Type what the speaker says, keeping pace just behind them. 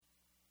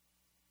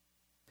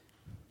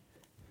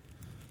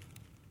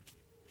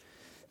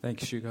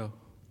Thanks, Hugo.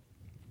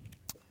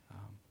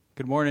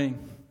 Good morning.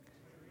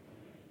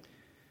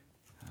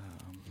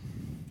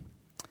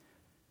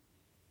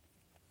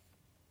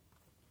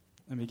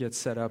 Let me get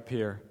set up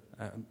here.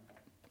 I'm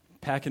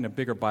packing a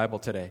bigger Bible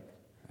today.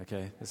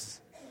 Okay,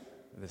 this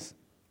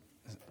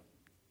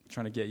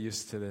trying to get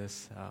used to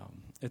this.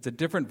 It's a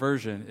different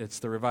version. It's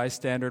the Revised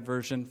Standard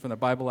Version from the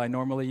Bible I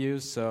normally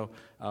use. So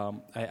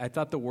I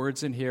thought the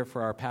words in here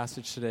for our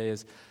passage today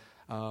is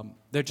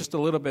they're just a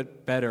little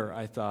bit better,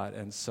 I thought.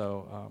 And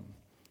so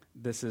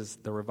this is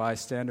the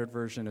Revised Standard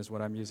Version is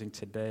what I'm using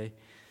today.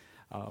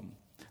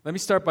 Let me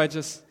start by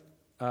just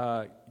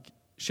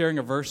sharing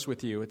a verse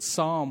with you. It's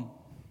Psalm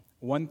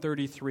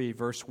 133,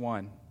 verse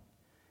 1.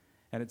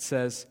 And it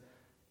says,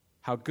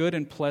 "How good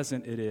and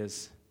pleasant it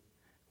is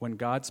when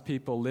God's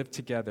people live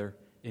together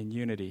in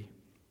unity."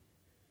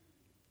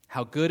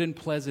 How good and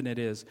pleasant it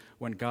is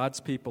when God's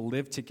people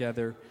live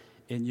together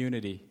in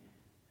unity.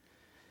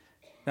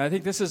 Now, I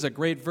think this is a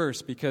great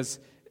verse because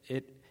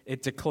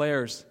it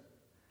declares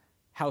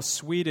how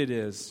sweet it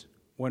is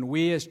when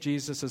we as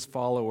Jesus'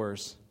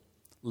 followers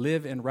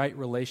live in right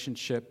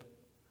relationship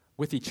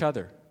with each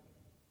other.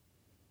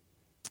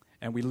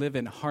 And we live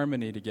in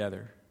harmony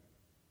together.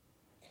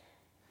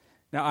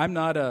 Now, I'm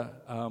not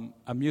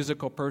a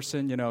musical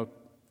person. You know,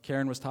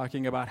 Karen was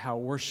talking about how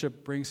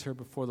worship brings her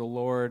before the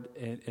Lord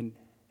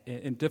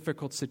in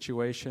difficult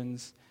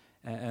situations,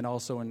 and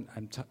also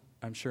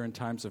I'm sure in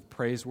times of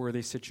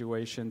praiseworthy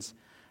situations.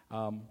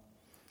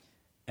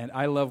 And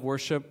I love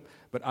worship,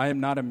 but I am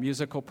not a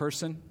musical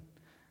person.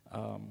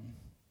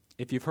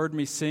 If you've heard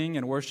me sing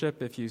and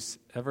worship, if you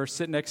ever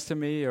sit next to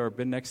me or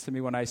been next to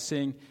me when I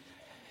sing,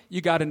 you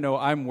got to know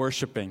I'm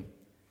worshiping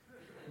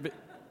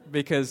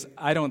because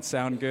I don't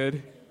sound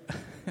good.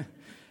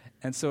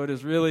 And so it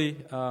is really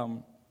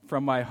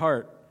from my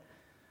heart.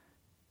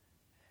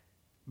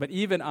 But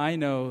even I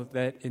know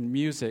that in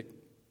music,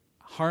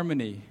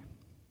 harmony,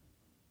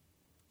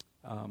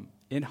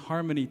 in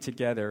harmony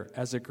together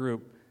as a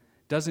group,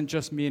 doesn't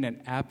just mean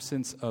an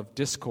absence of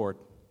discord.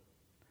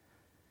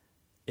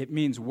 It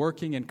means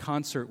working in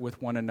concert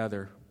with one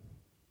another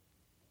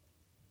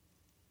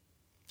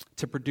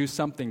to produce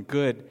something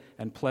good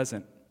and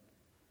pleasant.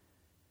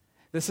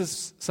 This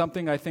is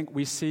something I think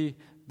we see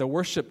the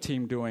worship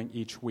team doing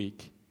each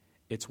week.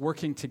 It's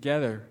working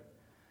together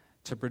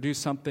to produce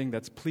something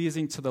that's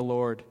pleasing to the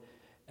Lord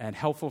and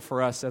helpful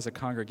for us as a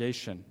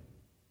congregation.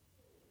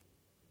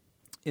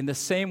 In the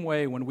same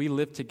way, when we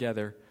live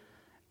together,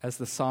 as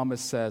the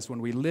psalmist says, when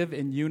we live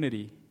in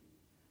unity,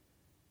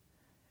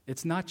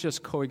 it's not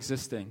just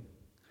coexisting,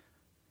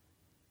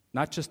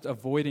 not just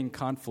avoiding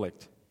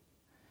conflict.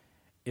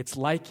 It's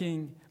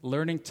learning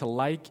to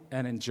like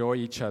and enjoy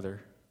each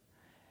other.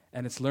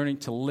 And it's learning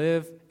to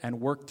live and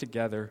work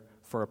together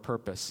for a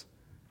purpose.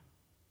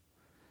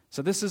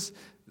 So this is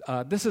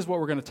what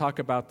we're going to talk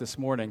about this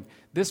morning.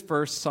 This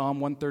verse, Psalm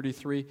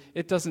 133,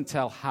 it doesn't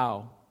tell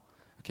how.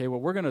 Okay,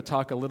 well, we're going to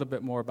talk a little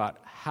bit more about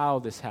how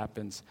this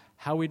happens.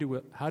 How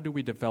do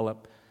we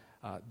develop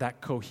that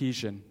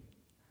cohesion?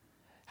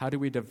 How do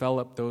we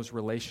develop those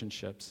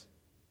relationships?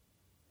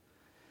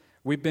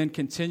 We've been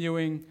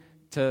continuing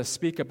to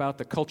speak about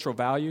the cultural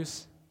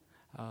values.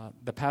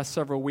 The past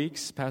several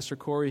weeks, Pastor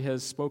Corey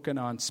has spoken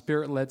on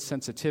spirit-led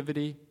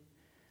sensitivity,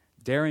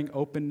 daring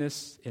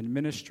openness in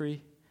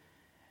ministry,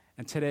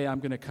 and today I'm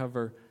going to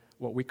cover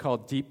what we call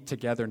deep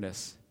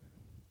togetherness.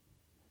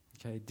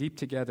 Okay, deep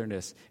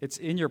togetherness. It's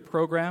in your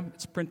program.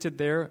 It's printed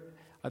there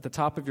at the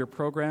top of your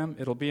program.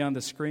 It'll be on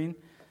the screen.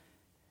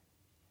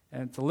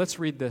 And so let's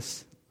read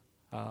this.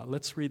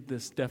 Let's read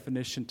this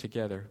definition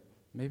together.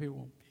 Maybe it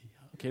won't be.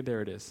 Okay,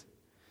 there it is.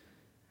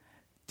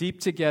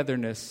 Deep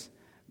togetherness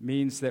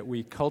means that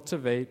we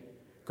cultivate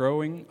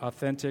growing,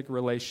 authentic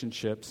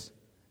relationships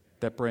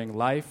that bring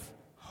life,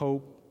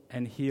 hope,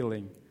 and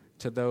healing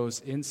to those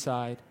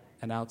inside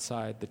and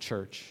outside the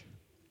church.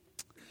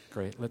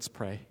 Great, let's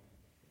pray.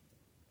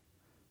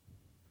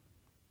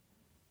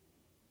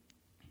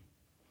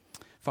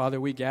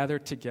 Father, we gather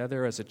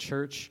together as a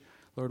church.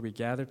 Lord, we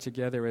gather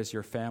together as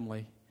your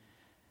family.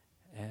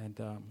 And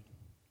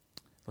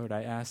Lord,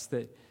 I ask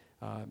that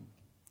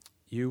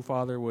you,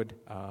 Father, would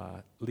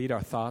lead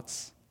our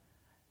thoughts,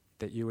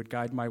 that you would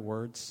guide my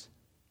words,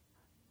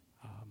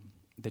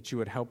 that you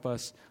would help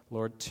us,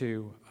 Lord,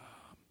 to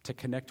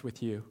connect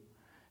with you,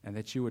 and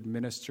that you would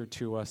minister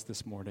to us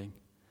this morning.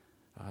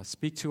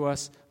 Speak to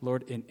us,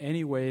 Lord, in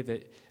any way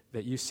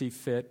that you see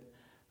fit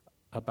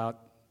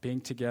about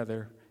being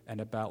together and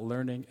about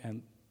learning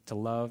and to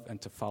love and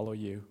to follow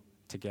you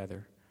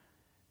together.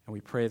 And we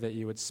pray that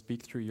you would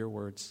speak through your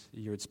words,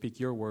 you would speak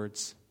your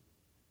words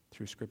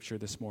through Scripture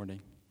this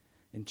morning.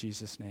 In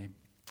Jesus' name,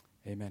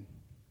 amen.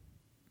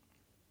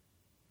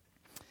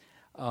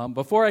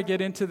 Before I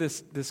get into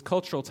this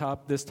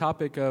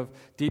topic of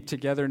deep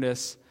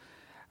togetherness,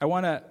 I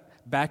want to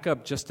back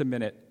up just a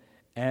minute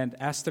and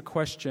ask the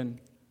question,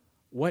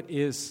 what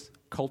is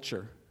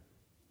culture?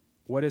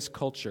 What is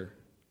culture?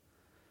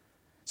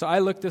 So I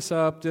looked this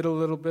up, did a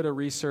little bit of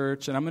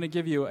research, and I'm going to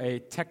give you a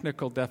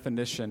technical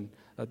definition,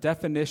 a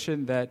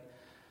definition that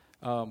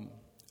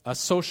a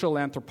social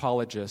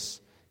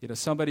anthropologist,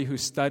 somebody who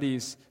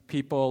studies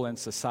people and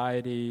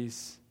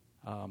societies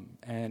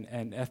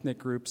and ethnic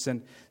groups,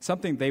 and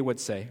something they would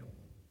say.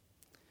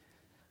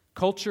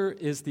 Culture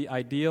is the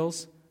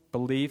ideals,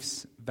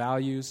 beliefs,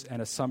 values,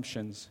 and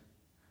assumptions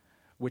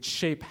which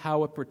shape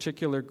how a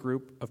particular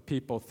group of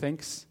people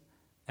thinks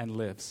and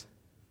lives.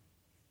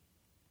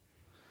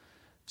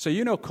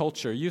 So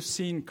culture. You've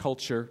seen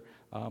culture.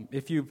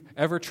 If you've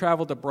ever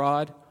traveled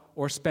abroad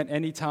or spent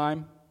any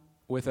time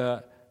with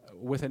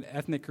an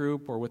ethnic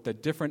group or with a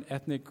different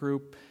ethnic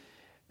group,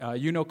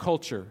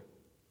 culture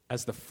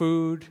as the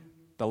food,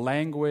 the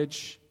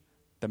language,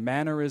 the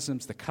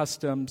mannerisms, the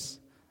customs,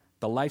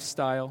 the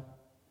lifestyle.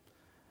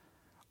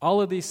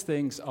 All of these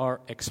things are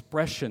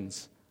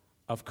expressions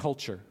of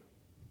culture.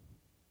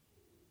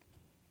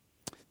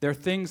 They're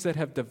things that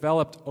have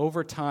developed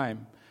over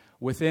time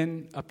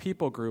within a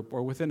people group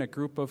or within a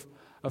group of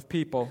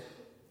people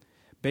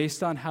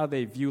based on how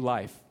they view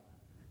life.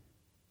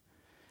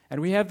 And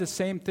we have the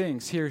same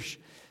things here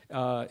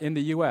in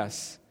the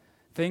U.S.,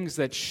 things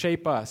that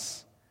shape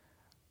us,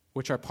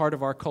 which are part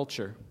of our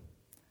culture.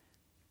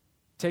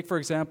 Take, for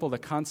example, the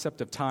concept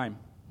of time.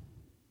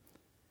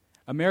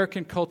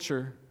 American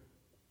culture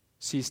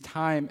sees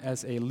time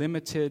as a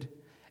limited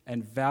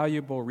and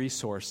valuable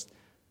resource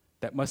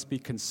that must be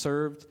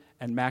conserved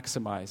and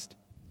maximized.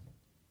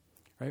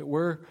 Right?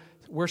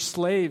 We're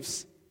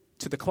slaves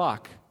to the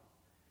clock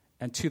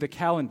and to the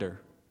calendar.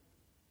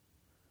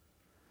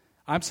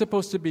 I'm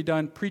supposed to be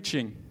done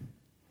preaching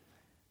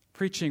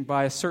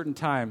by a certain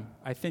time,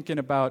 I think in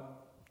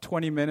about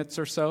 20 minutes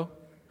or so.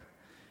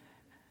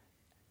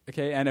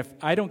 Okay, and if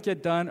I don't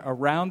get done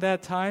around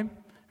that time,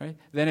 right,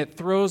 then it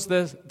throws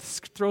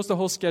the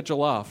whole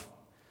schedule off.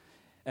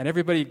 And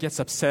everybody gets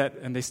upset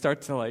and they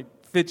start to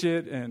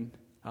fidget and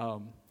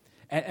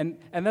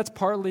that's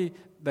partly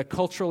the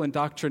cultural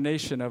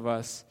indoctrination of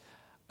us,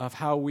 of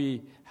how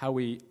we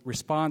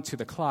respond to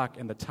the clock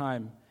and the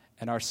time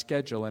and our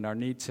schedule and our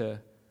need to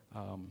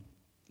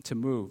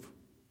move.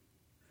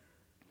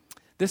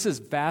 This is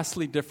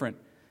vastly different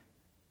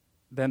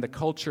than the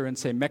culture in,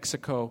 say,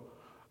 Mexico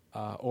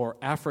or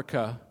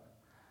Africa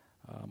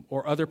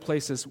or other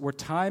places where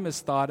time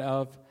is thought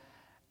of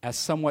as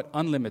somewhat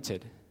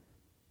unlimited.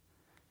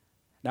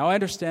 Now, I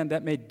understand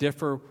that may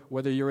differ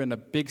whether you're in a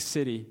big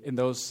city in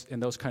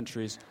those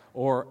countries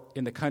or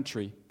in the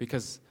country,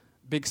 because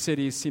big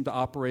cities seem to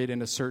operate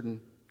in a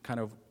certain kind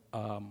of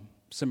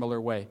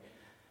similar way.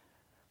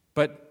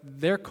 But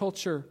their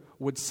culture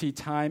would see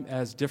time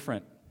as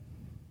different.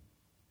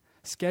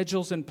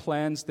 Schedules and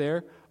plans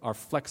there are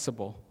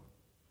flexible.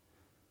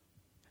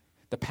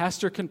 The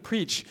pastor can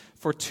preach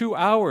for 2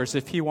 hours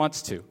if he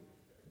wants to.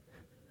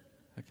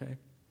 Okay?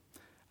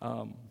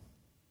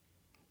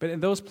 But in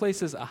those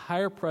places, a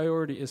higher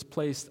priority is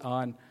placed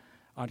on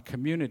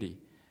community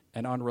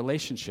and on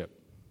relationship.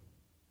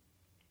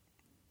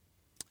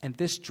 And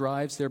this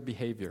drives their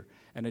behavior,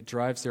 and it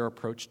drives their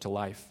approach to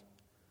life.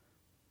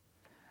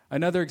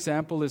 Another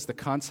example is the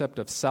concept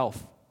of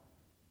self.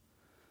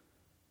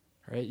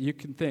 Right? You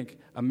can think,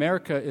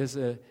 America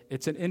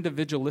it's an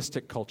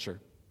individualistic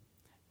culture.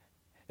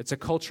 It's a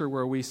culture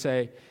where we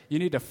say, you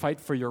need to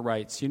fight for your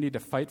rights, you need to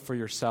fight for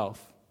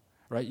yourself,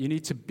 right? You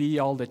need to be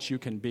all that you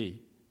can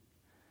be.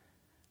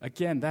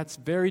 Again, that's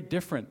very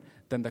different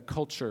than the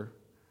culture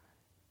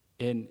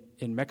in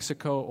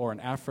Mexico or in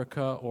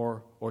Africa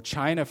or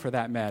China, for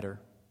that matter,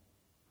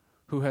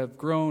 who have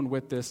grown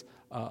with this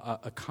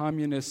a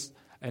communist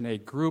and a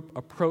group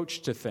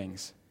approach to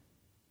things.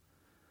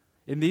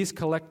 In these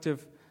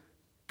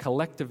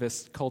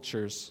collectivist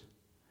cultures,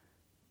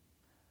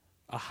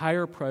 a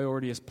higher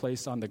priority is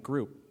placed on the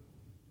group.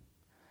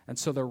 And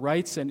so the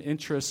rights and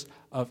interests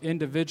of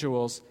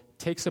individuals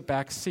takes a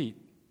back seat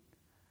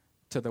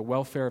to the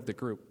welfare of the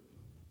group.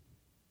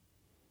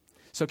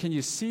 So can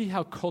you see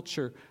how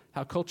culture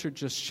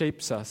just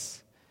shapes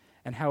us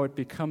and how it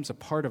becomes a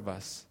part of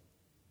us?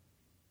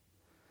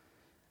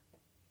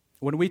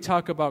 When we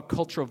talk about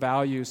cultural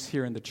values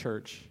here in the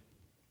church,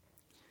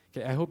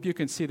 okay, I hope you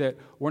can see that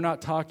we're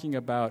not talking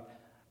about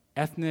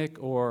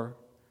ethnic or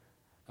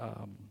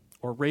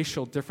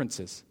racial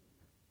differences.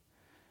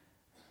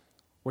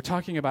 We're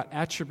talking about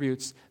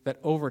attributes that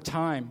over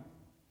time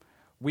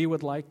we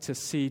would like to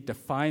see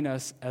define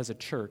us as a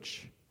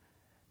church.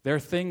 There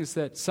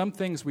are some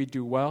things we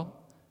do well,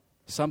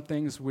 some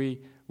things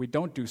we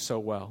don't do so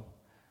well.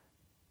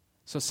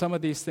 So some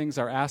of these things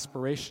are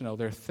aspirational.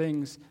 They're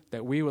things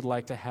that we would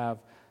like to have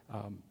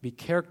be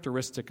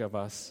characteristic of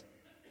us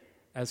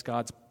as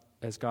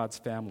God's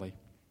family.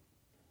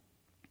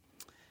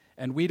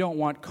 And we don't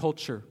want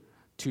culture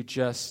to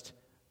just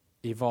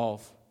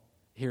evolve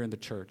here in the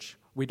church.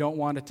 We don't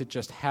want it to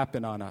just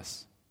happen on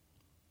us.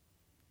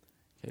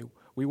 Okay?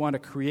 We want to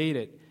create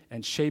it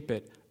and shape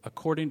it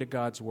according to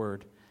God's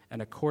word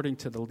and according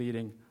to the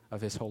leading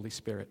of His Holy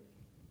Spirit.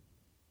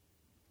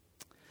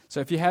 So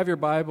if you have your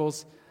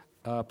Bibles,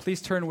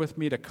 please turn with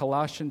me to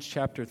Colossians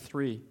chapter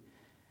 3,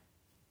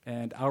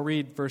 and I'll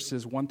read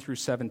verses 1 through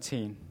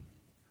 17.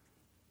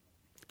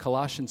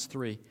 Colossians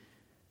 3.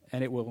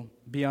 and it will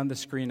be on the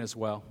screen as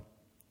well.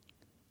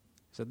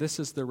 So this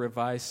is the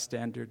Revised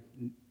Standard,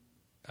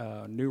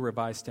 New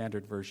Revised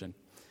Standard Version.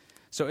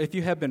 So if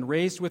you have been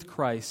raised with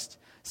Christ,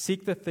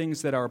 seek the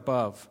things that are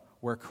above,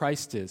 where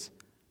Christ is,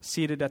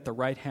 seated at the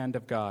right hand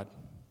of God.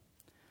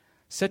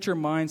 Set your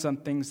minds on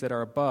things that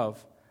are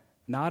above,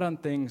 not on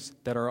things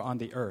that are on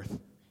the earth.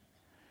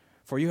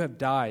 For you have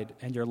died,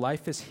 and your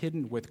life is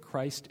hidden with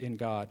Christ in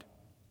God.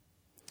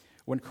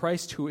 When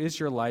Christ, who is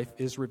your life,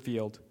 is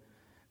revealed,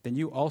 then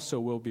you also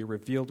will be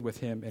revealed with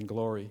him in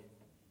glory.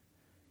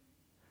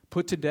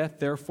 Put to death,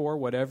 therefore,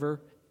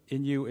 whatever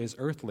in you is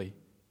earthly: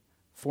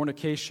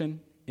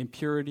 fornication,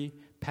 impurity,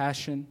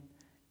 passion,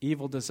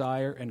 evil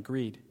desire, and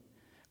greed,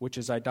 which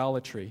is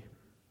idolatry.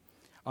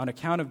 On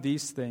account of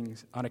these,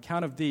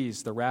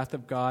 the wrath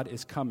of God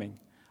is coming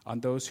on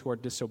those who are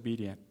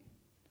disobedient.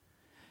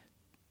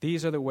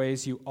 These are the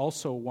ways you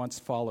also once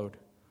followed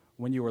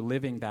when you were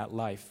living that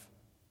life.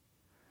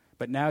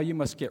 But now you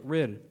must get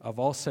rid of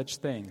all such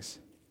things: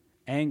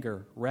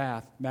 anger,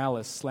 wrath,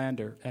 malice,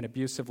 slander, and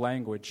abusive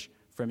language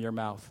from your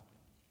mouth.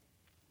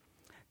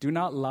 Do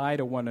not lie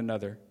to one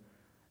another,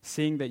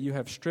 seeing that you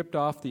have stripped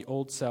off the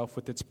old self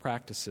with its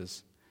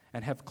practices,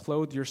 and have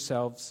clothed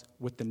yourselves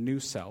with the new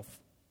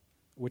self,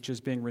 which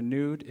is being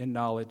renewed in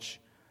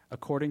knowledge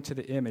according to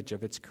the image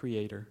of its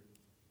Creator.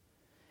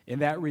 In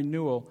that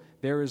renewal,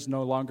 there is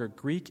no longer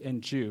Greek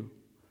and Jew,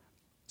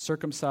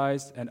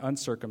 circumcised and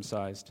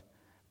uncircumcised,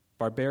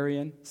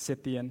 barbarian,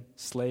 Scythian,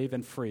 slave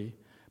and free,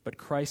 but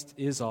Christ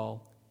is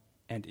all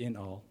and in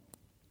all.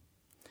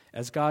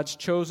 As God's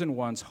chosen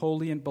ones,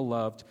 holy and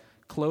beloved,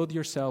 clothe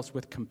yourselves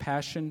with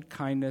compassion,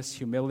 kindness,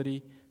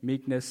 humility,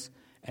 meekness,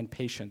 and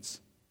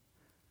patience.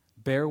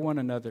 Bear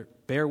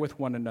with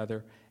one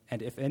another,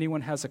 and if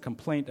anyone has a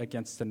complaint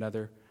against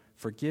another,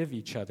 forgive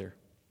each other.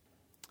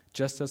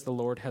 Just as the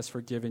Lord has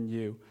forgiven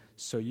you,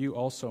 so you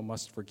also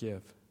must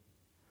forgive.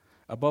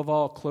 Above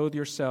all, clothe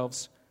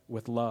yourselves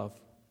with love,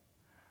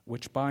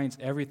 which binds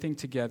everything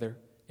together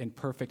in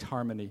perfect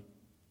harmony.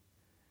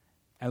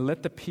 And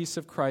let the peace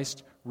of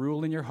Christ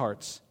rule in your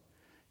hearts,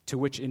 to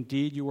which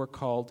indeed you are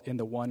called in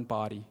the one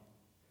body,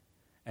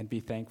 and be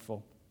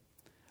thankful.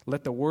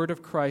 Let the word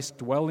of Christ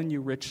dwell in you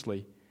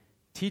richly.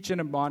 Teach and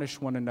admonish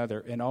one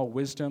another in all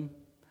wisdom,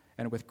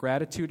 and with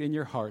gratitude in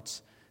your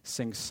hearts,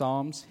 sing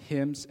psalms,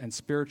 hymns, and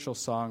spiritual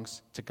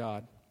songs to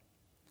God.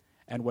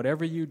 And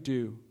whatever you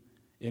do,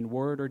 in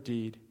word or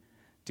deed,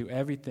 do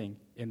everything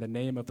in the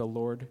name of the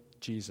Lord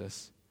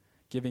Jesus,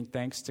 giving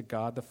thanks to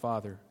God the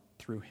Father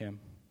through him.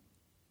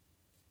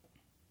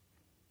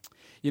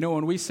 You know,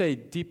 when we say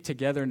deep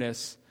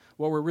togetherness,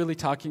 what we're really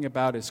talking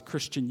about is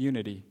Christian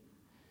unity.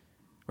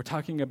 We're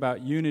talking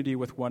about unity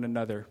with one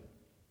another.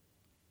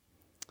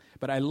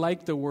 But I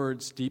like the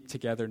words deep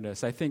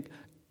togetherness. I think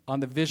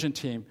on the vision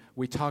team,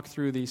 we talk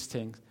through these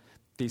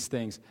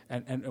things,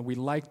 and we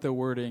like the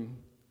wording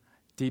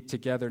deep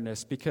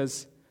togetherness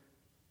because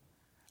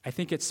I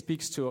think it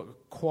speaks to a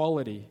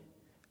quality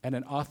and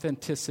an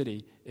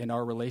authenticity in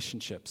our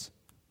relationships.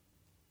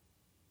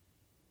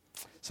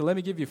 So let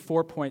me give you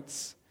 4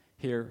 points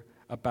here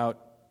about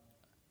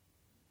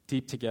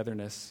deep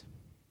togetherness.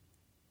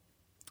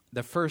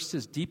 The first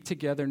is deep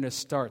togetherness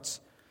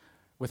starts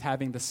with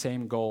having the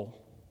same goal.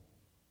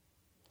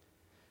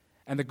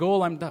 And the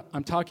goal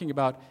I'm talking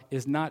about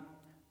is not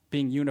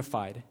being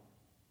unified.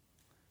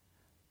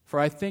 For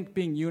I think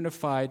being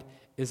unified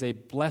is a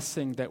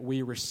blessing that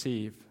we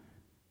receive.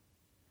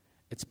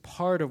 It's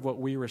part of what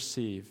we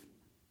receive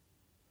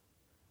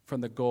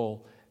from the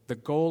goal. The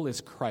goal is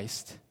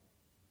Christ.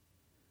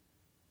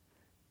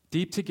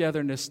 Deep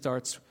togetherness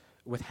starts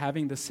with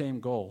having the same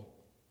goal,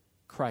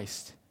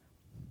 Christ.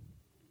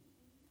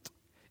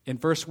 In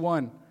verse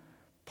 1,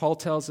 Paul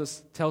tells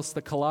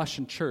the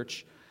Colossian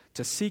church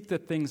to seek the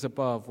things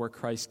above where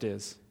Christ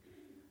is.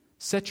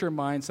 Set your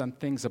minds on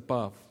things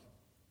above,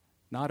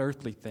 not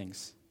earthly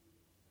things.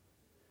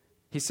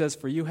 He says,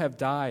 for you have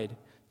died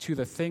to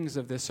the things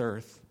of this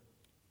earth,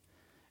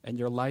 and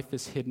your life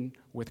is hidden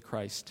with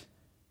Christ.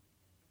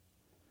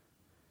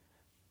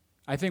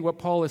 I think what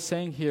Paul is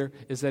saying here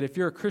is that if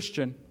you're a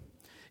Christian,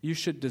 you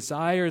should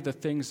desire the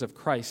things of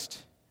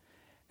Christ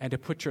and to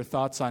put your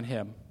thoughts on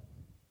him.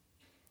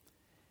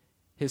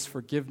 His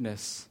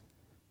forgiveness,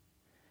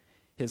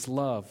 his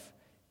love,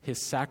 his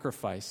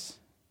sacrifice,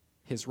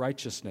 his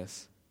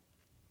righteousness.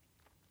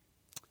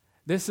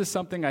 This is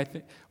something I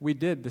think we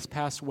did this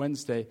past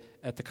Wednesday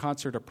at the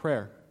concert of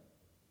prayer.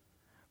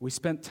 We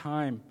spent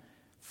time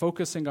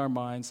focusing our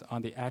minds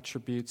on the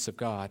attributes of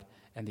God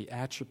and the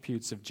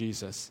attributes of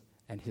Jesus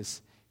and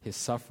his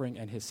suffering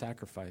and his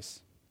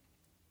sacrifice.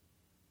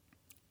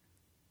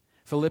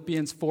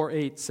 Philippians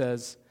 4:8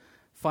 says,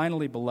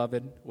 finally,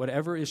 beloved,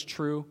 whatever is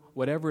true,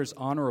 whatever is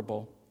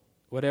honorable,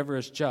 whatever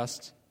is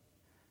just,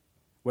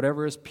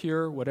 whatever is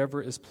pure,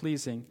 whatever is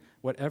pleasing,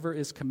 whatever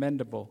is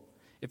commendable,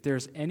 if there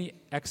is any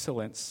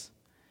excellence,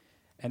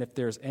 and if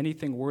there is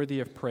anything worthy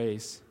of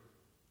praise,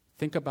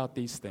 think about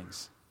these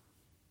things.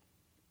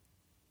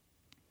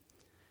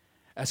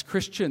 As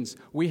Christians,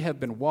 we have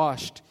been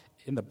washed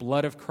in the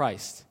blood of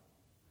Christ.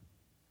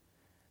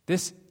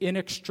 This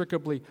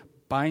inextricably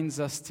binds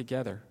us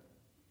together.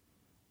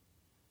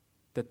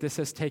 That this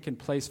has taken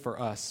place for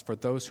us, for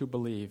those who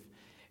believe.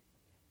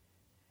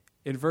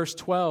 In verse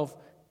 12,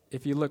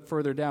 if you look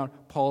further down,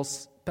 Paul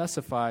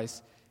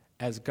specifies,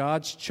 as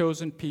God's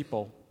chosen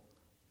people,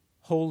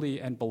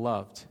 holy and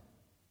beloved,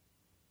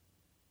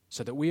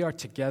 so that we are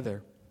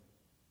together.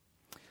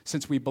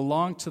 Since we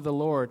belong to the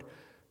Lord,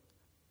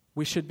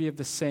 we should be of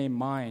the same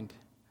mind,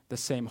 the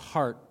same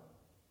heart,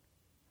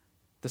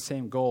 the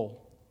same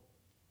goal.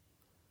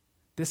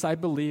 This, I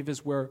believe,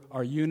 is where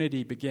our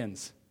unity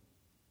begins.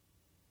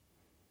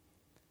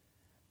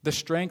 The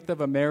strength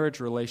of a marriage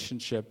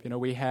relationship.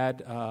 We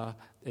had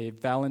a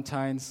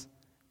Valentine's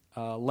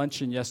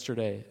luncheon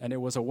yesterday, and it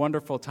was a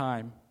wonderful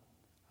time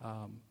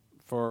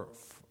for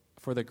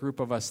the group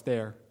of us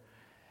there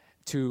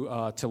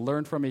to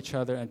learn from each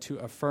other and to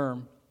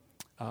affirm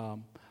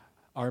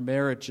our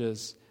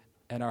marriages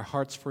and our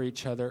hearts for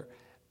each other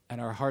and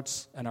our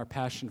hearts and our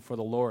passion for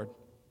the Lord.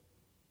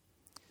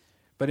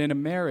 But in a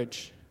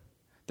marriage,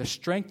 the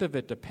strength of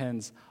it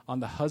depends on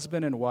the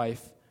husband and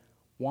wife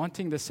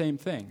wanting the same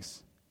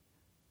things,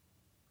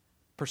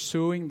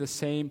 pursuing the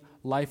same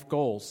life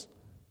goals.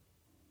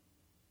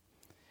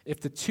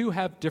 If the two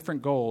have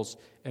different goals,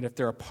 and if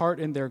they're apart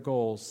in their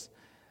goals,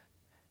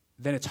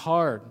 then it's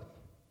hard,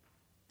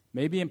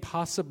 maybe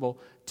impossible,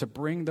 to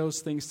bring those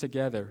things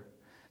together,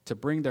 to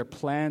bring their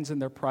plans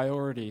and their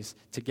priorities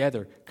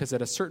together, because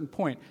at a certain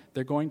point,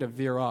 they're going to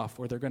veer off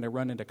or they're going to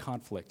run into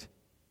conflict.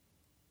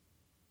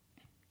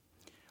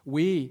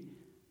 We,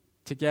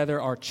 together,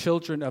 are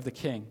children of the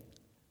King.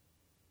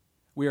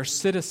 We are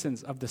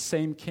citizens of the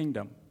same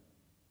kingdom.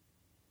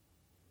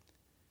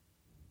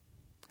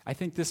 I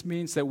think this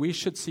means that we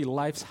should see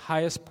life's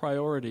highest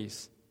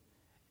priorities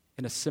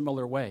in a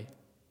similar way.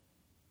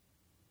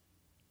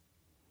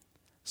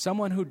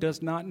 Someone who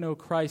does not know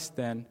Christ,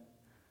 then,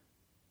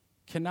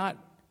 cannot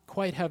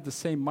quite have the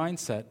same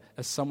mindset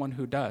as someone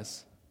who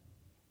does.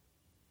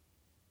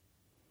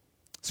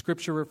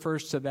 Scripture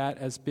refers to that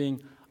as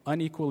being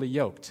unequally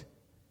yoked.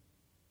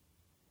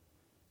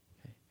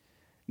 Okay.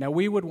 Now,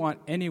 I would want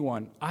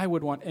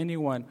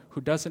anyone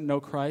who doesn't know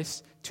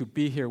Christ to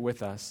be here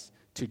with us,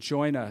 to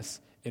join us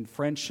in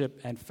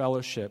friendship and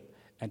fellowship,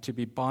 and to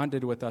be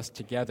bonded with us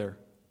together.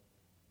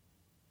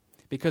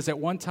 Because at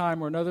one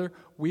time or another,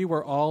 we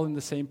were all in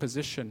the same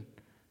position,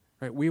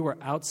 right? We were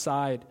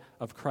outside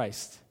of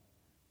Christ.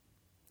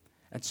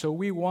 And so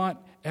we want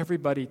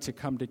everybody to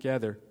come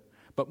together.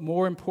 But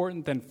more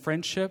important than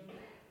friendship,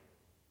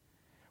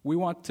 we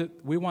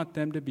want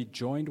them to be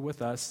joined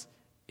with us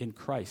in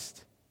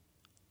Christ.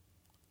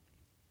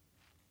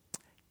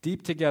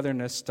 Deep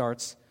togetherness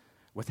starts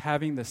with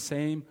having the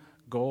same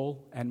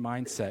goal and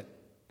mindset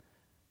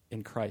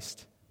in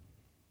Christ.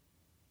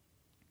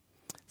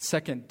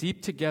 Second,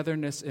 deep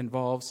togetherness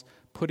involves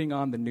putting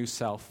on the new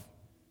self.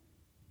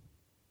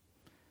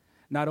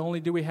 Not only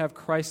do we have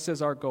Christ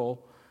as our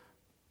goal,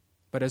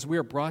 but as we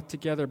are brought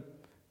together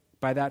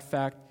by that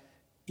fact,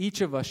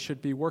 each of us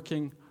should be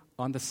working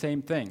on the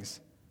same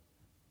things.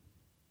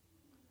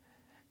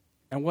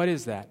 And what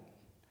is that?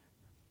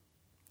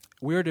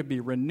 We are to be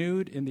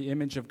renewed in the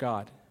image of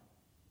God.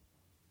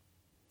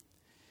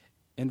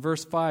 In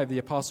verse 5, the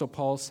Apostle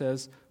Paul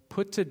says,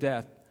 "Put to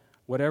death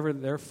whatever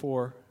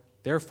therefore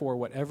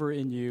whatever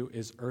in you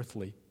is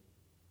earthly."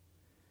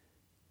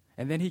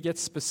 And then he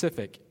gets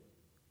specific.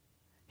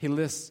 He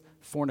lists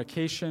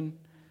fornication,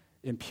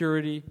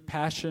 impurity,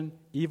 passion,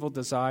 evil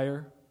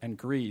desire, and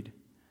greed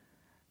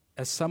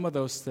as some of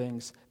those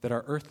things that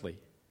are earthly.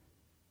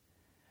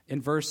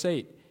 In verse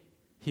 8,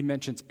 he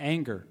mentions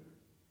anger,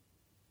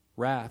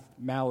 wrath,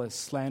 malice,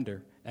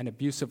 slander, and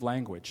abusive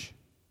language.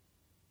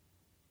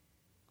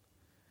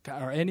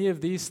 Are any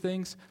of these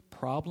things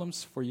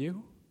problems for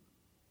you?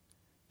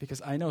 Because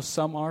I know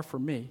some are for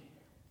me.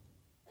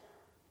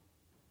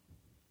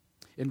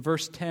 In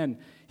verse 10,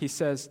 he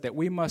says that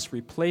we must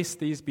replace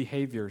these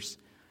behaviors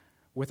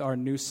with our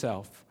new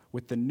self,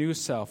 with the new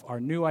self, our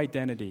new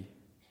identity.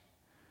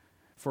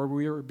 For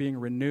we are being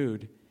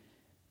renewed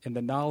in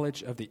the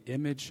knowledge of the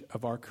image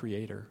of our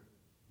Creator.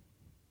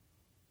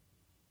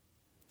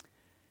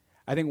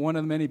 I think one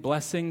of the many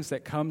blessings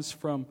that comes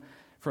from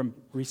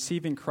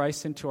receiving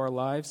Christ into our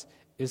lives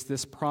is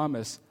this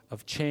promise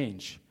of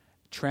change,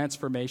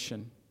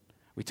 transformation.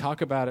 We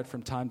talk about it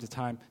from time to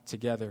time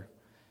together.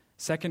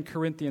 2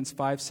 Corinthians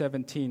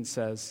 5:17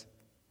 says,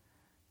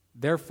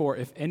 "Therefore,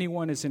 if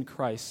anyone is in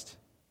Christ,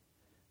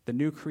 the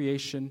new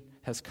creation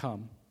has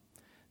come.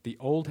 The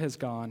old has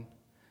gone.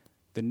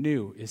 The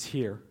new is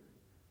here."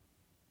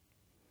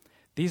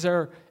 These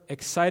are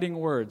exciting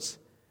words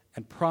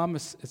and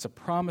promise. It's a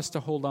promise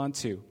to hold on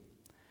to.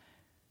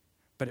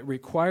 But it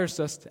requires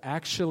us to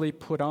actually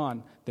put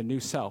on the new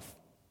self.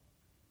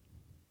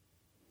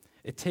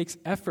 It takes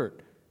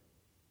effort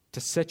to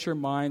set your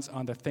minds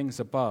on the things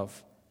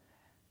above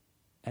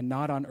and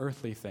not on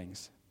earthly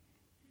things.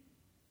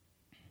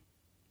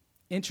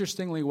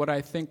 Interestingly, what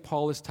I think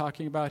Paul is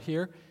talking about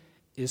here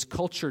is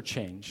culture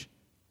change.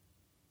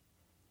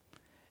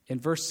 In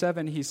verse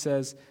 7, he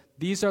says,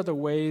 these are the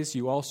ways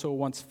you also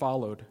once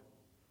followed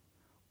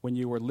when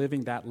you were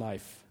living that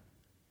life,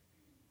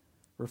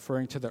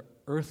 referring to the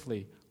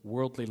earthly,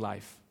 worldly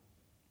life.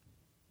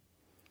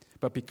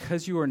 But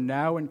because you are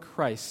now in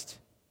Christ,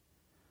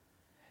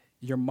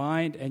 your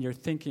mind and your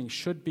thinking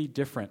should be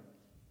different.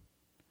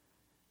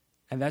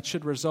 And that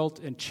should result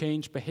in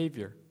changed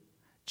behavior,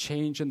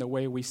 change in the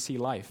way we see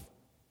life.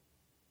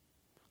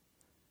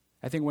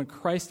 I think when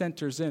Christ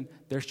enters in,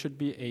 there should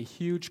be a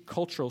huge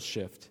cultural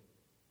shift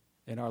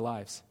in our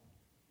lives.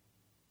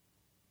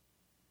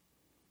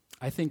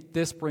 I think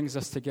this brings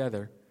us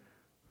together.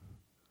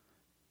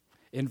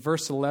 In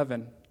verse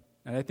 11,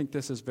 and I think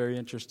this is very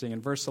interesting, in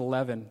verse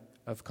 11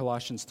 of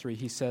Colossians 3,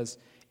 he says,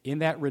 in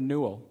that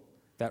renewal,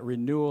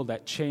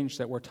 that change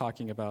that we're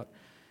talking about,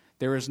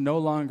 there is no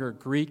longer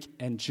Greek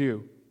and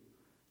Jew,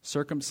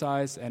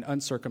 circumcised and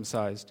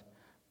uncircumcised,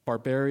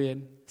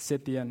 barbarian,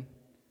 Scythian,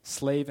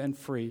 slave and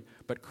free,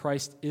 but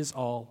Christ is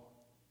all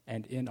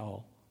and in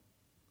all.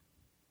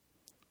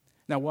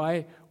 Now,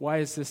 why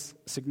is this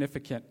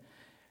significant?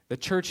 The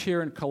church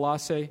here in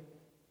Colossae,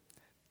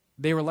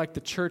 they were like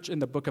the church in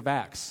the book of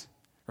Acts,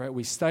 right?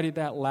 We studied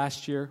that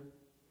last year.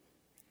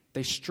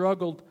 They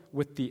struggled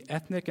with the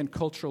ethnic and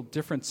cultural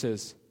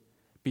differences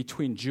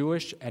between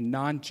Jewish and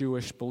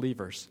non-Jewish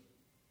believers.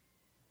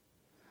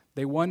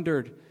 They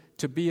wondered,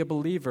 to be a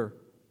believer,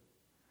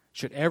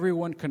 should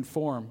everyone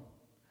conform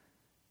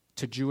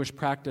to Jewish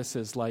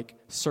practices like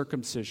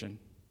circumcision,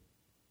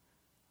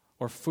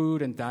 or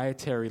food and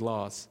dietary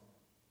laws,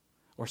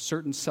 or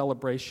certain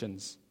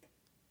celebrations?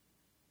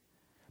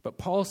 But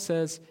Paul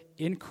says,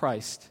 in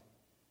Christ,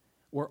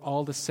 we're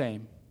all the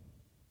same.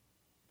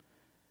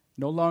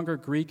 No longer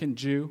Greek and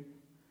Jew,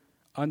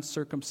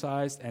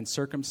 uncircumcised and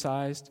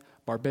circumcised,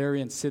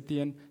 barbarian,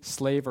 Scythian,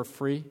 slave or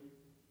free.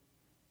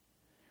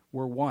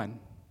 We're one.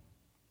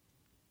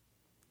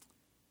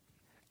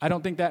 I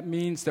don't think that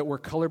means that we're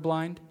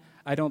colorblind.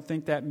 I don't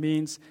think that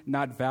means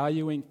not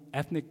valuing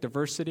ethnic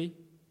diversity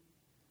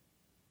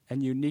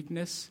and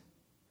uniqueness.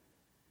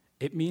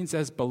 It means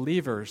as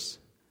believers,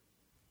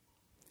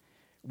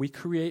 we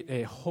create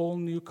a whole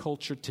new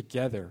culture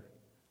together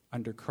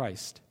under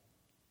Christ.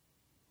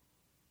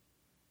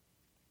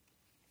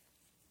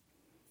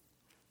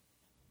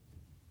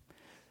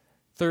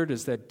 Third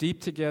is that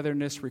deep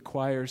togetherness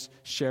requires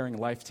sharing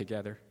life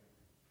together.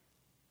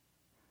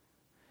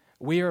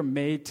 We are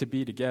made to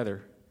be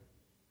together.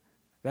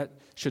 That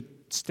should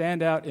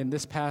stand out in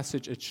this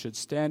passage. It should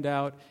stand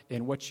out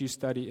in what you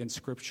study in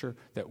Scripture,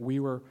 that we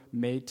were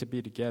made to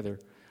be together.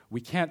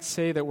 We can't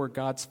say that we're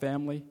God's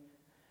family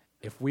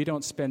if we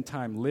don't spend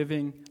time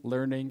living,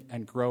 learning,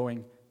 and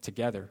growing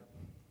together.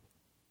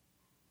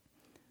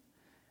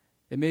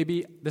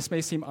 This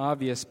may seem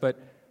obvious,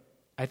 but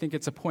I think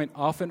it's a point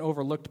often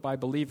overlooked by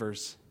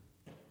believers.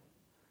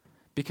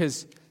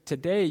 Because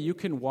today you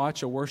can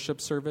watch a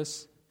worship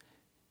service,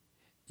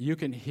 you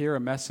can hear a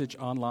message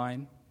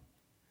online,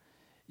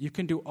 you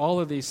can do all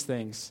of these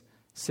things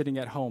sitting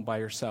at home by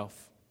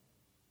yourself.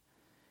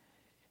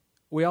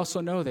 We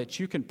also know that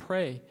you can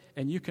pray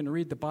and you can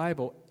read the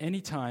Bible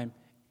anytime,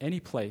 any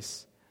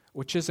place,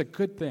 which is a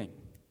good thing.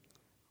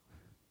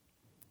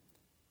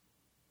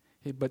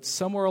 But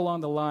somewhere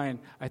along the line,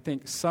 I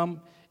think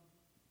some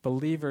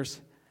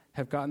believers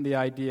have gotten the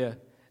idea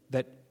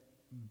that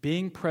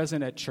being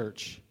present at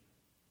church,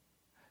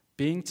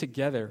 being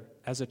together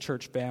as a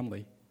church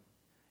family,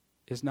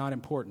 is not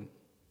important.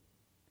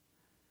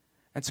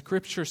 And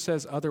Scripture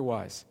says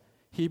otherwise.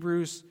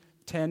 Hebrews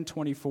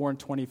 10:24 and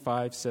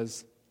 25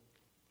 says,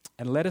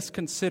 "And let us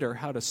consider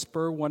how to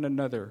spur one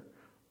another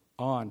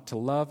on to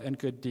love and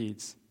good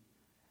deeds,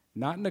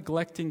 not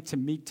neglecting to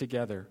meet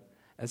together,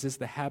 as is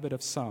the habit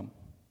of some,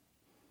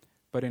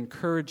 but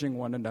encouraging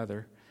one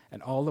another,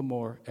 and all the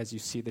more as you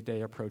see the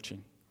day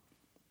approaching."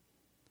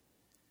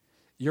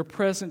 Your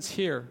presence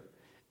here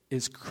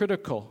is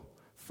critical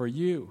for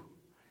you,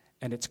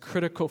 and it's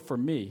critical for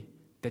me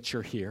that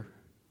you're here.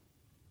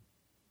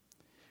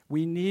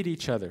 We need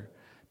each other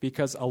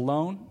because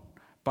alone,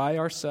 by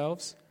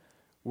ourselves,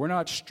 we're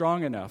not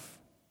strong enough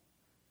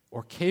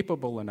or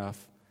capable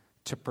enough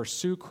to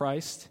pursue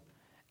Christ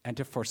and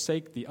to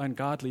forsake the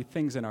ungodly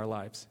things in our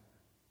lives.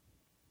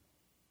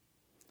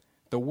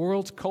 The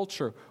world's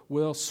culture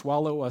will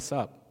swallow us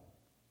up.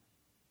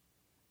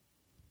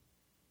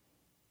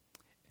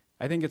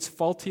 I think it's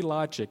faulty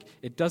logic.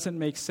 It doesn't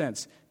make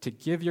sense to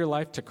give your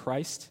life to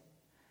Christ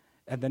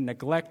and then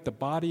neglect the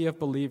body of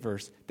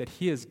believers that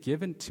He has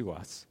given to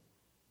us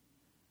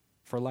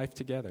for life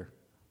together.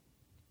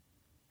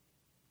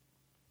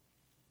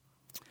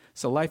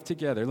 So life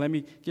together. Let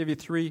me give you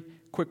 3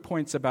 quick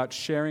points about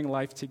sharing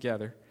life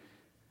together.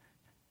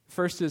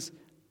 First is,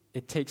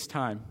 it takes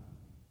time.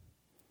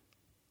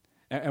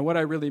 And what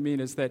I really mean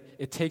is that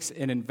it takes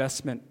an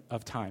investment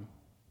of time.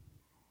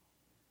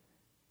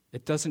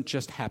 It doesn't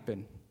just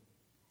happen.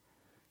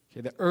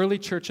 Okay, the early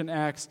church in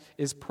Acts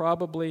is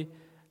probably,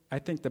 I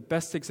think, the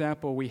best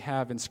example we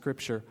have in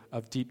Scripture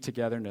of deep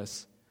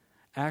togetherness.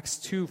 Acts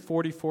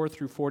 2:44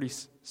 through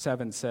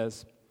 47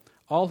 says,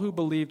 "All who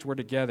believed were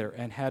together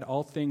and had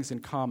all things in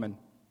common.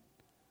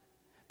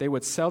 they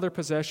would sell their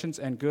possessions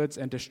and goods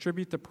and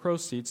distribute the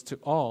proceeds to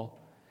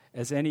all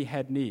as any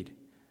had need.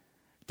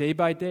 Day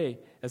by day,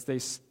 as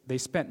they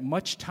spent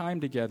much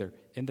time together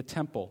in the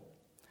temple,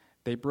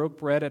 they broke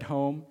bread at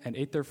home and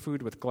ate their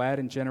food with glad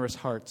and generous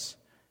hearts,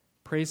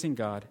 praising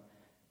God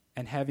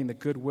and having the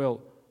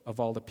goodwill of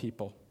all the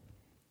people.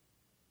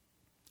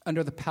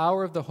 Under the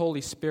power of the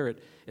Holy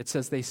Spirit, it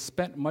says they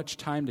spent much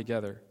time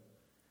together,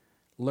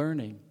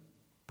 learning,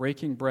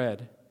 breaking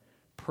bread,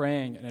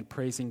 praying, and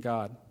praising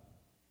God.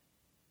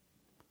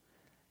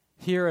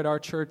 Here at our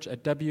church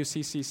at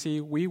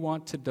WCCC, we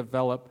want to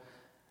develop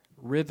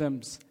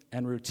rhythms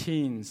and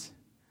routines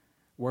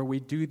where we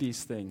do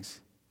these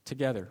things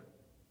together.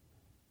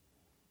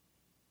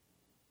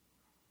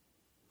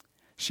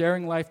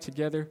 Sharing life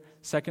together,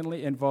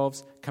 secondly,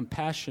 involves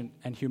compassion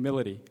and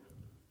humility.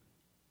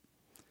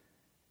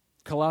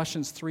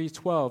 Colossians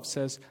 3:12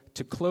 says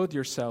to clothe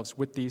yourselves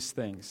with these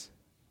things.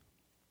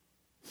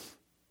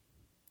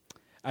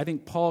 I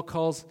think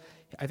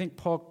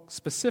Paul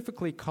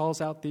specifically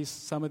calls out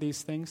some of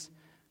these things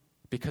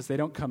because they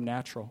don't come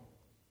natural.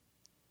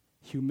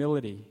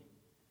 Humility,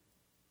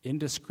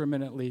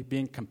 indiscriminately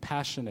being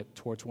compassionate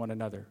towards one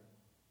another.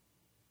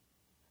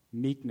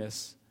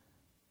 Meekness.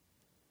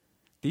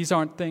 These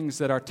aren't things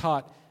that are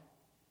taught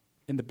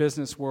in the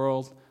business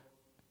world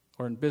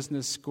or in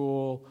business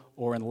school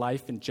or in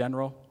life in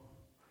general.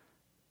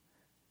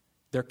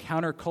 They're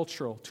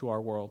countercultural to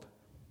our world.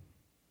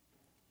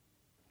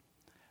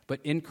 But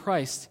in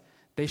Christ,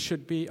 they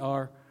should be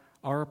our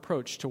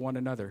approach to one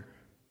another.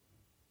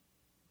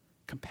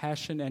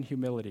 Compassion and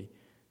humility.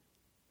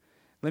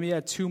 Let me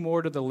add two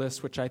more to the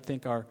list, which I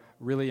think are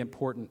really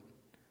important.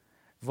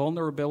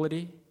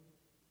 Vulnerability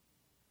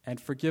and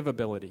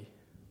forgivability.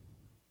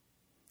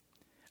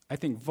 I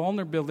think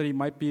vulnerability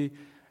might be,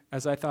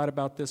 as I thought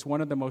about this,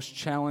 one of the most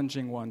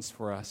challenging ones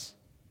for us.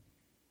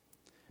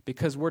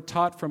 Because we're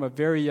taught from a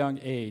very young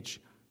age,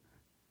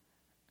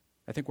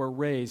 I think we're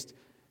raised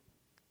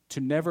to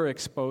never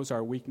expose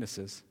our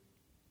weaknesses.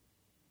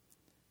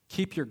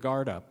 Keep your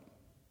guard up.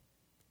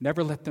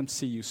 Never let them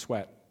see you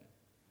sweat.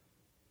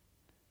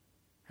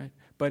 Right?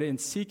 But in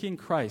seeking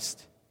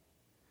Christ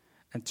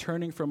and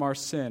turning from our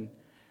sin,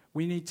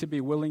 we need to be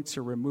willing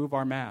to remove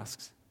our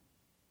masks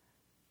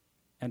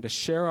and to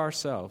share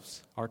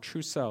ourselves, our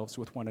true selves,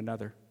 with one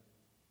another.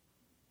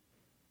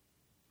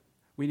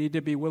 We need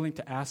to be willing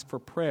to ask for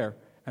prayer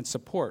and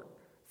support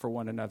for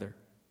one another.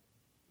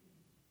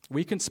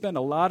 We can spend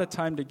a lot of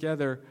time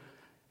together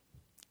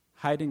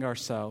hiding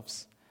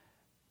ourselves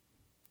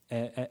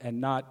and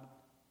not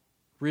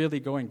really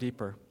going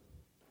deeper.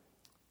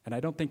 And I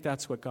don't think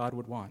that's what God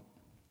would want.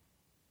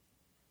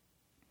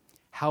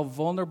 How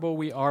vulnerable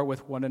we are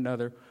with one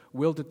another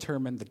will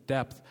determine the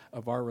depth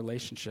of our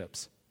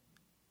relationships.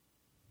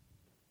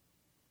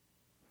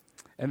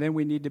 And then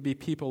we need to be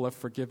people of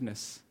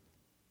forgiveness.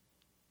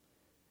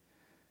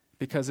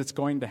 Because it's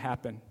going to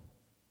happen.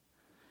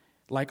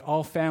 Like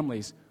all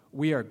families,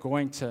 we are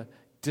going to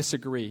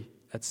disagree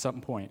at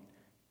some point.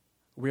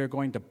 We are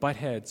going to butt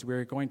heads. We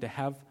are going to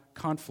have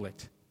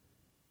conflict.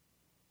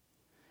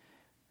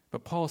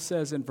 But Paul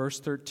says in verse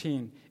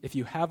 13, if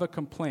you have a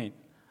complaint,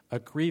 a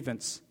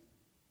grievance,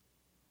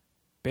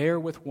 bear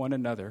with one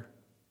another.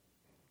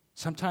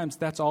 Sometimes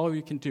that's all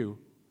you can do,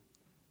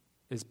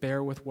 is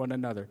bear with one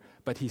another.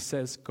 But he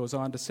goes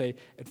on to say,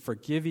 and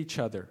forgive each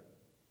other,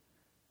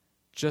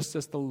 just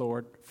as the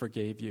Lord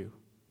forgave you.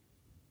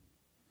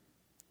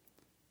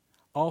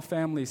 All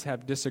families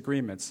have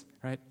disagreements,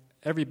 right?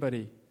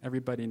 Everybody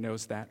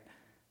knows that.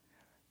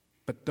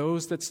 But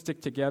those that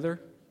stick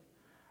together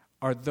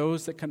are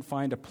those that can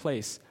find a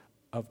place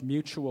of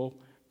mutual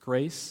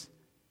grace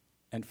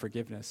and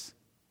forgiveness.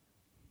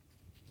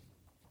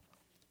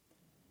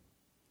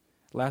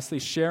 Lastly,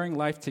 sharing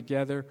life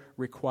together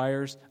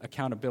requires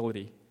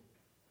accountability.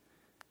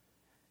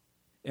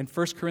 In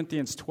 1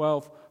 Corinthians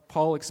 12,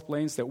 Paul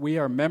explains that we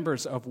are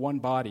members of one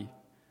body,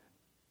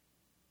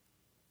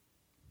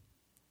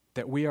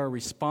 that we are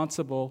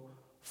responsible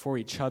for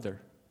each other.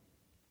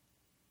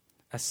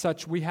 As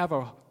such, we have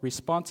a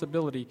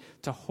responsibility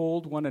to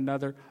hold one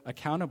another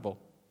accountable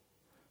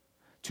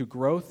to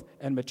growth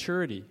and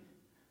maturity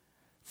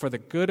for the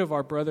good of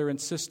our brother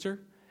and sister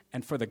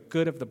and for the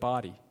good of the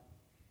body.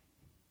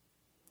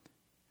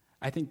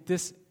 I think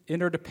this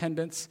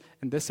interdependence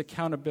and this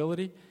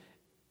accountability,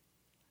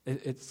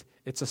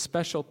 it's a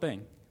special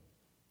thing.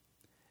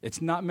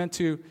 It's not meant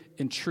to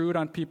intrude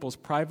on people's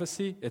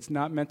privacy. It's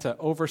not meant to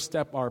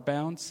overstep our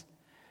bounds.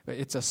 But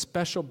it's a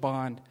special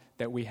bond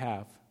that we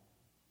have.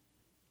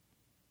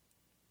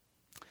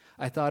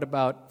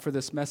 For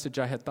this message,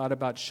 I had thought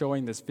about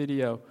showing this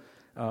video.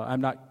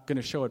 I'm not going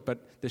to show it,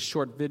 but this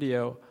short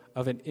video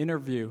of an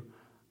interview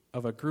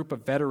of a group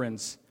of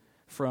veterans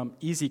from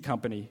Easy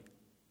Company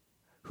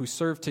who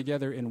served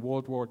together in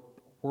World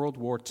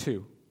War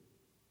II.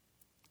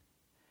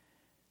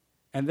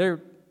 And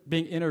they're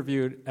being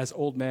interviewed as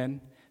old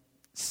men,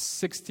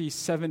 60,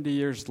 70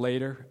 years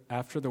later,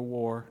 after the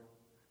war.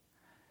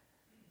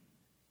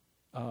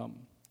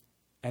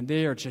 And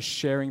they are just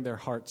sharing their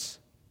hearts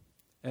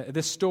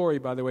This story,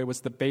 by the way,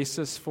 was the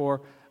basis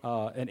for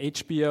an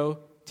HBO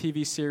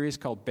TV series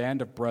called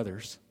Band of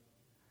Brothers.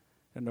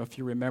 I don't know if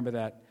you remember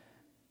that.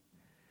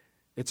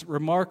 It's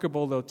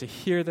remarkable, though, to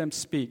hear them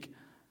speak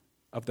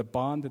of the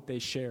bond that they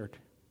shared,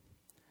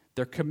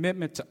 their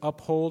commitment to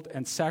uphold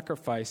and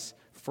sacrifice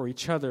for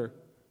each other.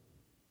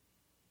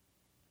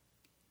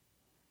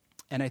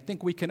 And I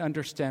think we can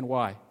understand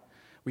why.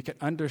 We can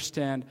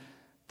understand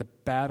the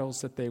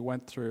battles that they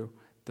went through,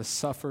 the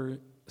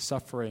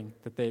suffering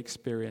that they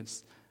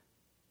experienced,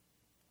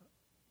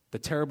 the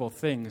terrible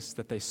things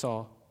that they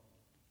saw.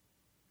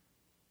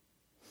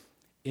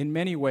 In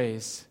many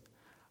ways,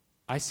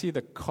 I see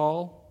the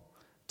call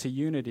to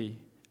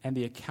unity and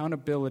the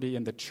accountability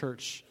in the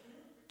church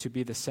to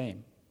be the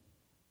same.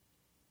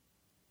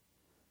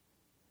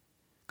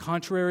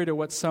 Contrary to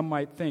what some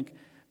might think,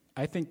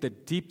 I think the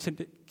deep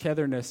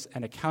togetherness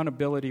and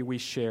accountability we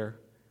share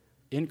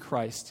in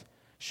Christ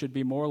should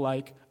be more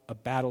like a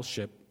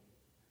battleship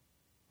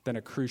than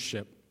a cruise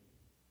ship.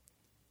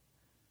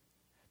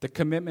 The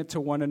commitment to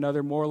one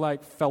another more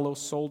like fellow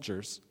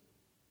soldiers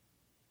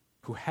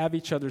who have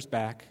each other's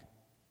back,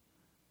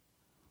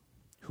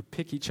 who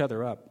pick each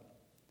other up,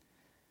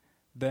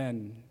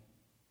 than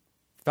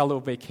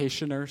fellow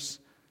vacationers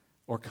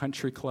or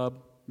country club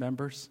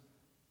members.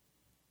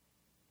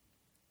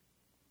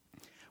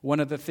 One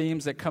of the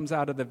themes that comes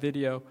out of the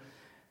video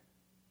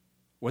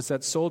was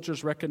that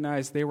soldiers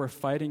recognized they were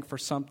fighting for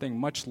something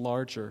much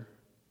larger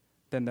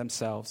than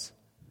themselves,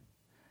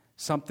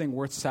 something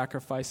worth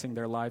sacrificing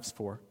their lives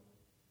for.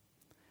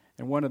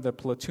 And one of the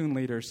platoon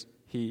leaders,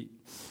 he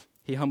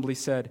humbly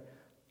said,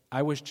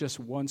 "I was just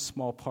one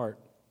small part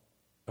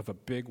of a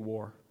big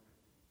war."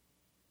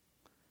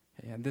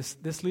 And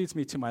this leads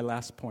me to my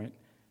last point.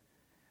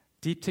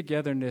 Deep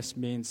togetherness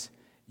means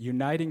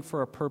uniting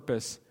for a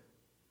purpose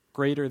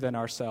greater than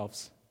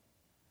ourselves.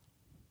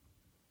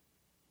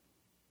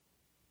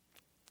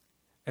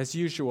 As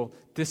usual,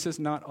 this is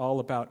not all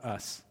about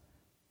us.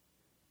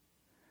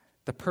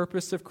 The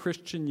purpose of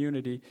Christian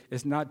unity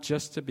is not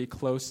just to be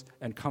close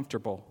and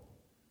comfortable.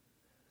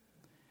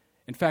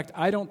 In fact,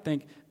 I don't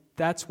think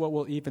that's what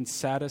will even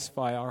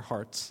satisfy our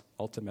hearts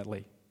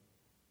ultimately.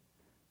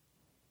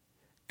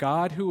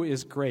 God, who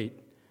is great,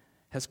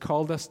 has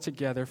called us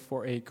together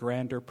for a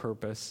grander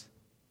purpose,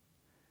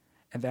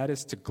 and that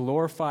is to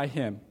glorify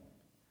Him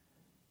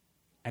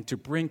and to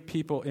bring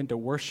people into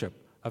worship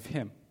of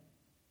Him.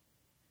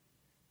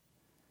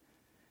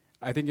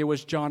 I think it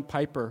was John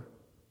Piper,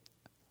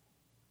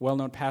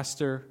 well-known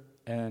pastor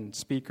and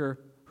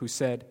speaker, who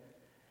said,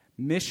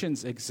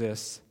 "Missions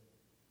exist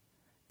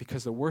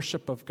because the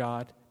worship of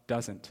God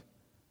doesn't."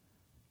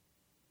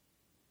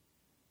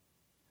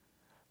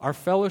 Our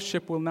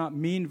fellowship will not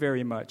mean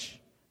very much,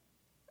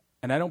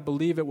 and I don't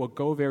believe it will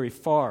go very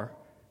far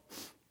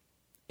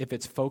if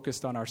it's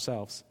focused on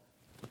ourselves.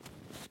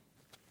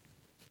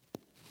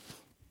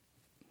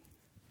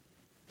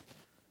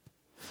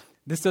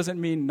 This doesn't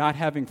mean not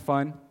having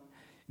fun,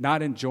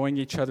 not enjoying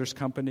each other's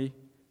company,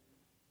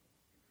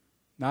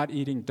 not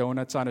eating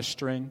donuts on a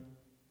string.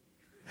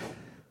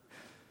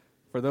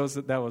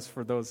 That was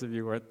for those of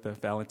you who were at the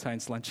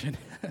Valentine's luncheon.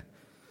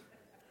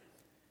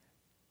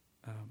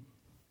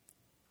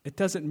 It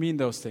doesn't mean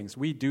those things.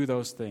 We do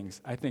those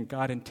things. I think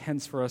God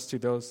intends for us to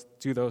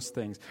do those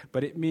things.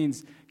 But it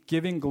means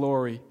giving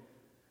glory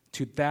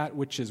to that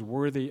which is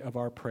worthy of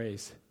our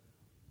praise.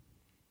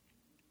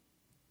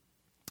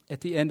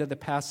 At the end of the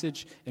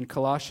passage in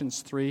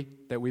Colossians 3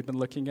 that we've been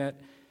looking at,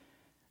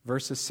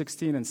 verses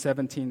 16 and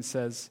 17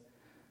 says,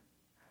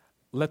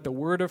 "Let the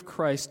word of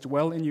Christ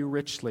dwell in you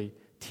richly.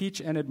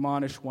 Teach and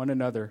admonish one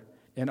another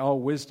in all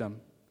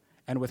wisdom,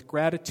 and with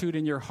gratitude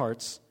in your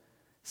hearts,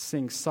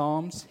 sing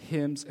psalms,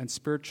 hymns, and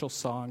spiritual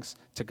songs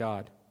to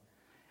God.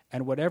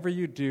 And whatever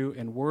you do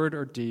in word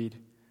or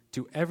deed,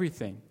 do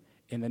everything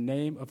in the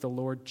name of the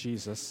Lord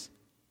Jesus,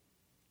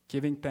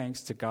 giving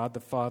thanks to God the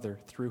Father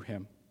through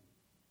Him."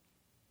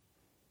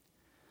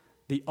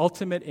 The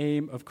ultimate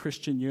aim of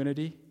Christian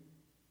unity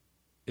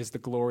is the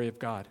glory of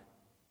God.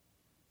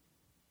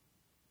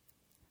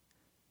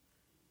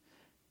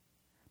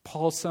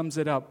 Paul sums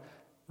it up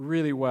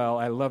really well.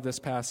 I love this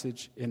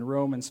passage in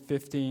Romans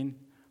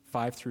 15,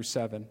 5 through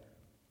 7.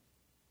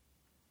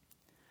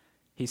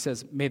 He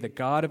says, "May the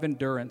God of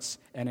endurance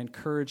and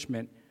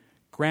encouragement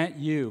grant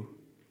you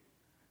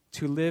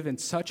to live in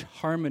such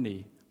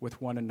harmony with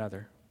one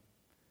another."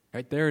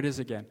 Right, there it is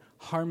again.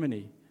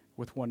 Harmony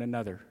with one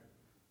another.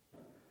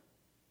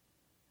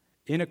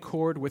 "In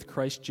accord with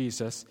Christ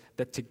Jesus,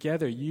 that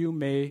together you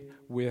may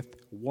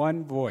with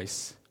one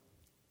voice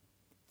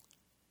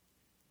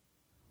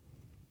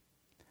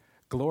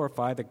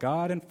glorify the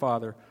God and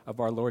Father of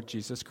our Lord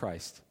Jesus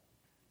Christ.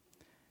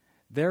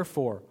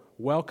 Therefore,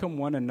 welcome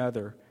one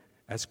another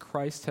as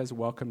Christ has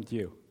welcomed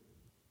you,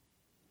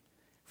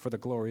 for the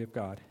glory of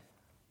God."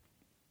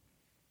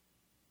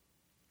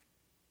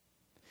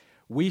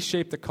 We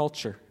shape the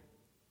culture,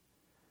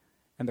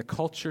 and the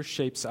culture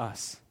shapes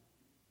us.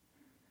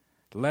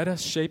 Let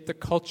us shape the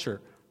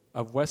culture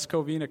of West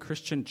Covina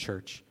Christian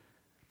Church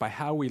by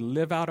how we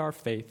live out our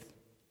faith,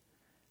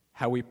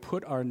 how we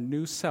put our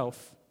new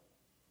self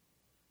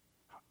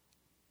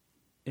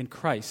in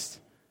Christ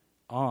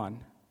on,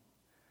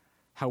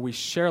 how we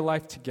share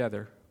life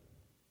together,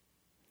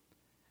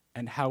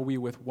 and how we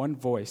with one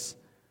voice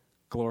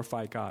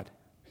glorify God.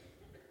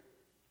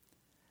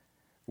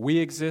 We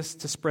exist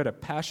to spread a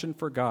passion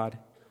for God,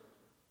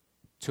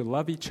 to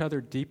love each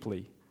other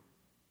deeply,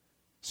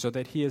 so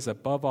that He is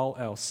above all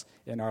else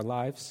in our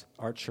lives,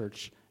 our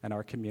church, and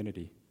our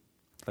community.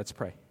 Let's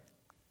pray.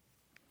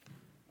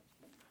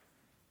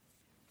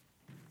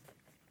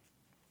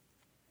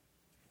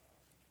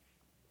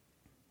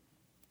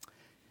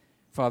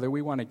 Father,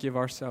 we want to give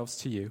ourselves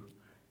to you.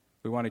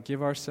 We want to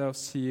give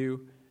ourselves to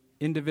you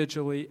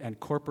individually and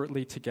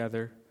corporately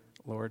together,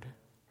 Lord.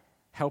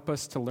 Help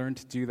us to learn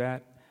to do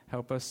that.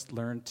 Help us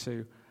learn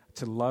to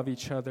love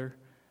each other,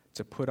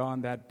 to put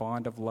on that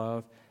bond of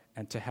love,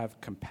 and to have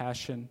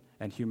compassion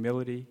and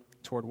humility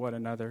toward one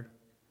another.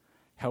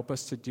 Help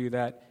us to do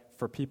that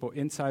for people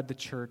inside the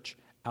church,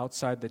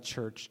 outside the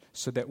church,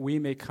 so that we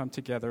may come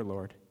together,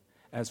 Lord,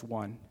 as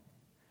one,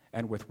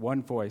 and with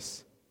one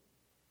voice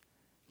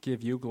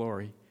give you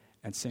glory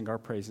and sing our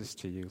praises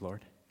to you,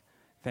 Lord.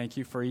 Thank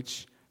you for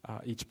each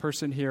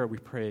person here. We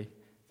pray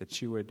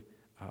that you would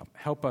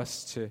help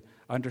us to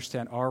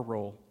understand our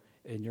role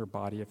in your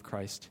body of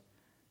Christ,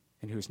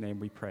 in whose name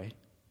we pray.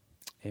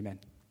 Amen.